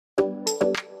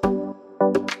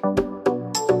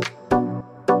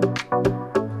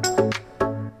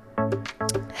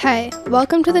Hey,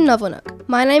 welcome to the Novel Nook.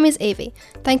 My name is Evie.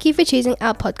 Thank you for choosing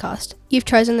our podcast. You've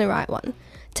chosen the right one.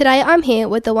 Today I'm here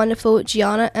with the wonderful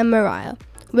Gianna and Mariah.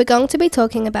 We're going to be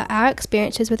talking about our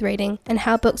experiences with reading and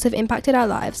how books have impacted our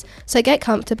lives. So get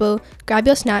comfortable, grab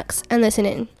your snacks and listen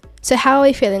in. So how are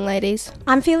we feeling, ladies?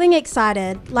 I'm feeling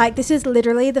excited. This is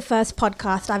literally the first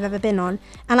podcast I've ever been on,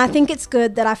 and I think it's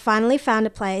good that I finally found a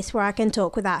place where I can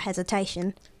talk without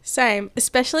hesitation. Same,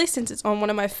 especially since it's on one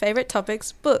of my favourite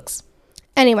topics, books.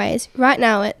 Anyways, right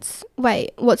now it's...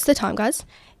 Wait, what's the time, guys?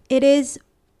 It is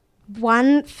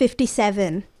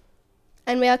 1:57.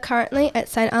 And we are currently at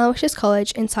St. Aloysius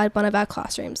College inside one of our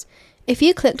classrooms. If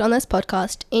you clicked on this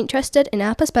podcast interested in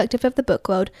our perspective of the book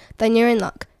world, then you're in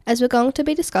luck, as we're going to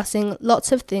be discussing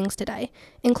lots of things today,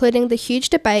 including the huge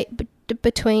debate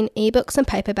between ebooks and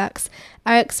paperbacks,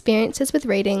 our experiences with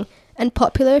reading, and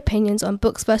popular opinions on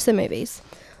books versus the movies.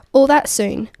 All that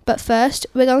soon, but first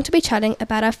we're going to be chatting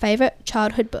about our favourite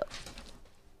childhood book.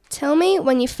 Tell me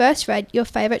when you first read your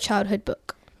favourite childhood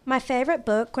book. My favourite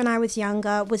book when I was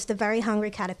younger was The Very Hungry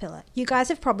Caterpillar. You guys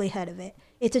have probably heard of it.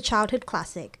 It's a childhood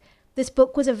classic. This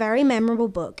book was a very memorable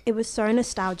book. It was so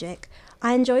nostalgic.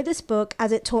 I enjoyed this book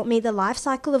as it taught me the life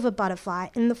cycle of a butterfly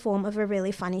in the form of a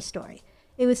really funny story.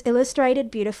 It was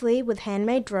illustrated beautifully with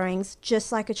handmade drawings,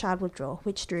 just like a child would draw,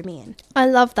 which drew me in. I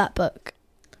love that book.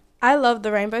 I love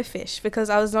The Rainbow Fish because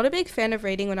I was not a big fan of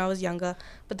reading when I was younger,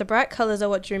 but the bright colours are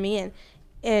what drew me in,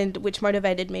 and which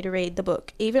motivated me to read the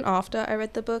book. Even after I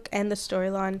read the book and the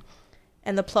storyline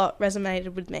and the plot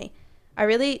resonated with me. I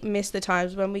really miss the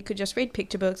times when we could just read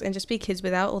picture books and just be kids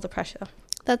without all the pressure.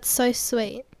 That's so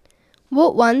sweet.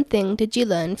 What one thing did you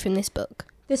learn from this book?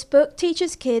 This book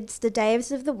teaches kids the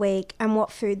days of the week and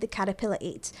what food the caterpillar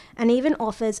eats, and even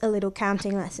offers a little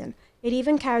counting lesson. It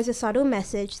even carries a subtle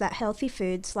message that healthy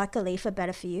foods like a leaf are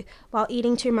better for you, while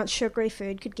eating too much sugary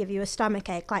food could give you a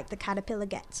stomachache like the caterpillar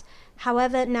gets.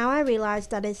 However, now I realise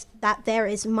that there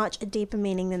is much a deeper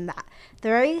meaning than that. The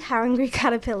very hungry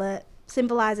caterpillar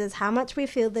symbolises how much we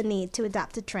feel the need to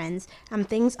adapt to trends and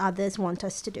things others want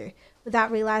us to do, without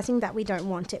realising that we don't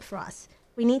want it for us.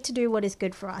 We need to do what is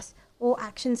good for us. All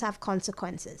actions have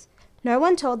consequences. No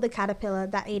one told the caterpillar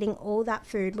that eating all that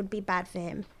food would be bad for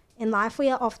him. In life, we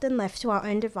are often left to our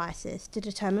own devices to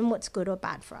determine what's good or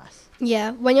bad for us.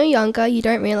 Yeah, when you're younger, you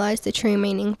don't realise the true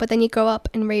meaning, but then you grow up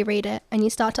and reread it, and you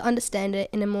start to understand it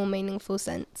in a more meaningful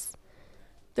sense.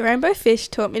 The Rainbow Fish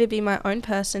taught me to be my own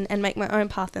person and make my own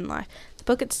path in life. The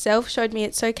book itself showed me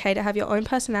it's okay to have your own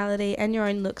personality and your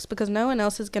own looks because no one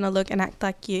else is going to look and act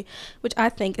like you, which I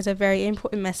think is a very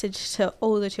important message to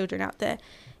all the children out there.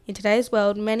 In today's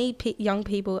world, many young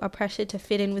people are pressured to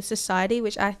fit in with society,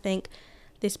 which I think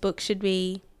this book should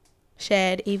be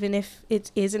shared. Even if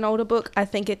it is an older book, I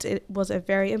think it was a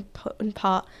very important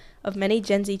part of many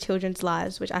Gen Z children's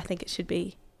lives, which I think it should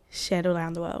be shared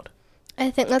around the world. I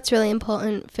think that's really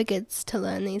important for kids to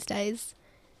learn these days.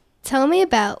 Tell me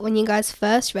about when you guys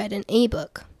first read an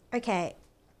ebook. Okay,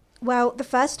 well, the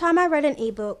first time I read an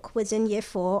ebook was in year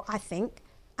 4, I think,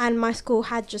 and my school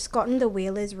had just gotten the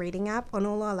Wheelers reading app on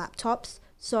all our laptops,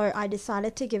 so I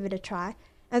decided to give it a try.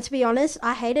 And to be honest,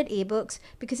 I hated ebooks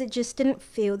because it just didn't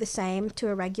feel the same to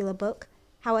a regular book.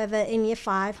 However, in year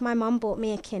 5, my mum bought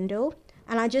me a Kindle,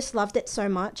 and I just loved it so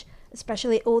much,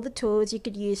 especially all the tools you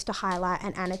could use to highlight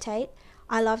and annotate.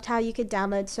 I loved how you could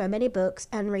download so many books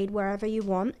and read wherever you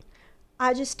want.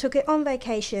 I just took it on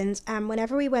vacations, and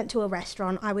whenever we went to a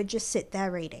restaurant, I would just sit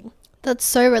there reading. That's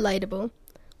so relatable.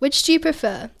 Which do you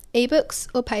prefer, ebooks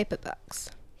or paperbacks?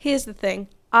 Here's the thing.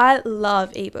 I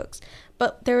love ebooks,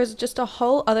 but there is just a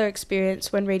whole other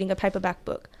experience when reading a paperback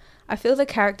book. I feel the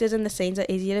characters and the scenes are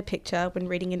easier to picture when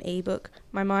reading an ebook.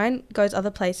 My mind goes other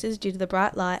places due to the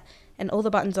bright light and all the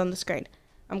buttons on the screen.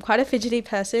 I'm quite a fidgety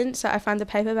person, so I find the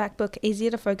paperback book easier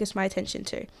to focus my attention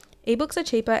to. Ebooks are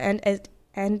cheaper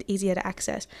and easier to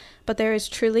access, but there is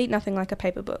truly nothing like a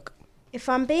paper book. If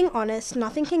I'm being honest,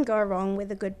 nothing can go wrong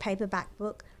with a good paperback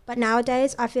book, but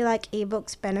nowadays I feel like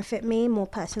ebooks benefit me more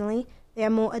personally. They are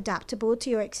more adaptable to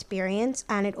your experience,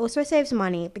 and it also saves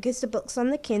money because the books on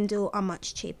the Kindle are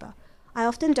much cheaper. I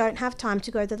often don't have time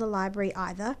to go to the library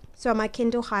either, so my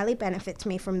Kindle highly benefits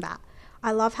me from that.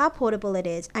 I love how portable it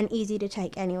is and easy to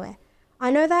take anywhere.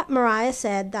 I know that Mariah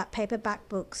said that paperback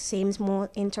books seems more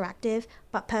interactive,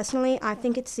 but personally I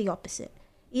think it's the opposite.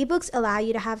 Ebooks allow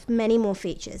you to have many more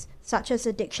features, such as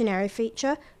a dictionary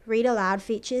feature, read aloud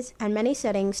features, and many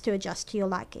settings to adjust to your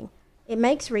liking. It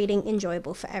makes reading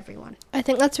enjoyable for everyone. I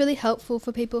think that's really helpful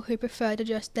for people who prefer to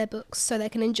adjust their books so they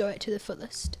can enjoy it to the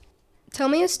fullest. Tell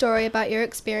me a story about your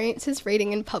experiences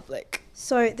reading in public.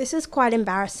 So this is quite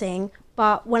embarrassing,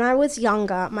 but when I was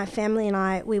younger, my family and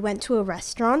I, we went to a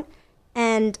restaurant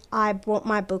and I brought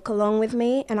my book along with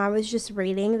me, and I was just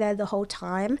reading there the whole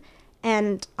time,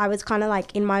 and I was kind of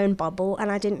like in my own bubble,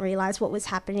 and I didn't realize what was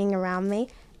happening around me.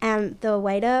 And the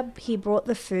waiter, he brought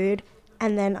the food,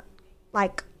 and then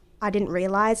like I didn't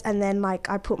realize, and then like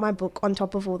I put my book on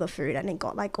top of all the food, and it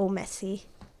got like all messy.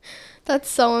 That's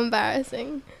so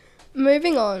embarrassing.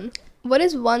 Moving on, what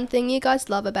is one thing you guys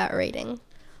love about reading?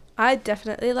 I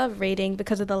definitely love reading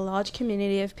because of the large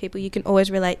community of people you can always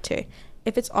relate to.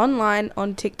 If it's online,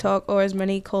 on TikTok, or as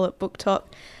many call it book talk,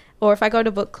 or if I go to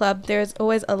book club, there is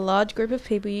always a large group of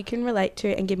people you can relate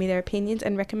to and give me their opinions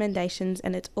and recommendations,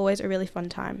 and it's always a really fun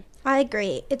time. I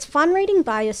agree. It's fun reading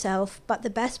by yourself, but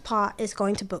the best part is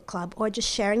going to book club or just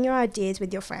sharing your ideas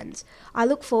with your friends. I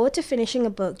look forward to finishing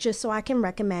a book just so I can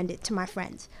recommend it to my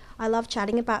friends. I love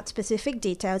chatting about specific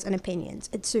details and opinions.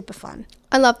 It's super fun.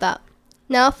 I love that.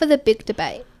 Now for the big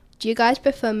debate. Do you guys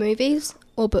prefer movies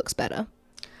or books better?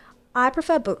 I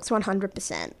prefer books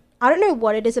 100%. I don't know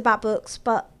what it is about books,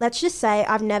 but let's just say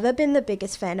I've never been the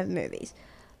biggest fan of movies.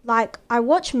 Like, I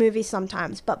watch movies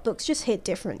sometimes, but books just hit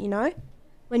different, you know?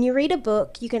 When you read a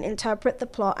book, you can interpret the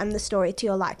plot and the story to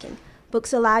your liking.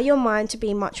 Books allow your mind to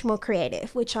be much more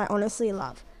creative, which I honestly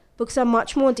love. Books are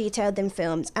much more detailed than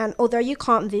films, and although you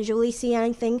can't visually see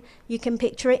anything, you can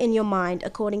picture it in your mind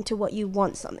according to what you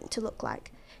want something to look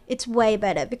like. It's way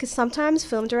better because sometimes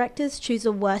film directors choose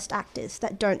the worst actors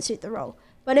that don't suit the role.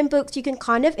 But in books, you can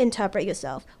kind of interpret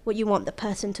yourself what you want the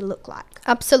person to look like.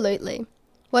 Absolutely.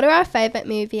 What are our favourite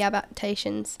movie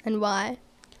adaptations and why?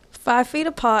 5 Feet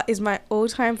Apart is my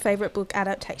all-time favourite book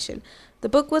adaptation. The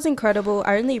book was incredible.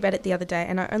 I only read it the other day,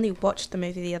 and I only watched the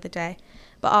movie the other day.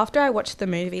 But after I watched the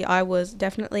movie, I was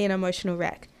definitely an emotional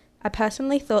wreck. I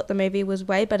personally thought the movie was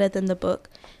way better than the book,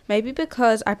 maybe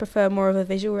because I prefer more of a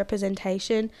visual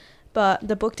representation, but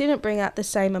the book didn't bring out the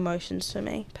same emotions for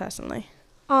me, personally.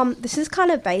 This is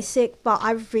kind of basic, but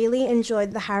I really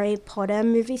enjoyed the Harry Potter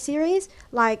movie series.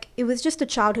 Like, it was just a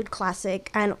childhood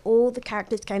classic, and all the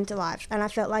characters came to life, and I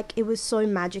felt like it was so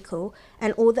magical,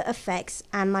 and all the effects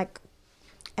and like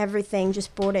everything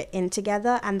just brought it in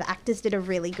together, and the actors did a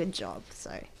really good job.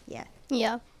 So yeah.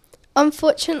 Yeah.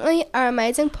 Unfortunately, our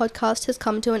amazing podcast has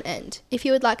come to an end. If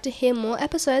you would like to hear more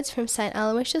episodes from St.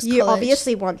 Aloysius College, you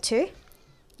obviously want to.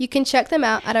 You can check them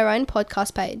out at our own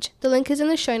podcast page. The link is in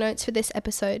the show notes for this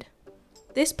episode.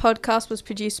 This podcast was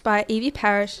produced by Evie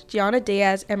Parish, Gianna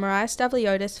Diaz and Mariah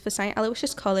for St.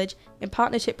 Aloysius College in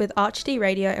partnership with ArchD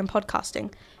Radio and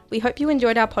Podcasting. We hope you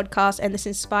enjoyed our podcast and this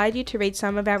inspired you to read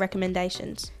some of our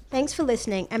recommendations. Thanks for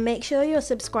listening, and make sure you're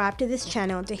subscribed to this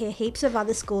channel to hear heaps of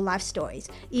other school life stories,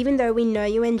 even though we know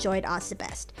you enjoyed ours the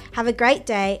best. Have a great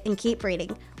day and keep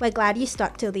reading. We're glad you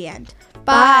stuck till the end.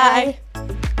 Bye.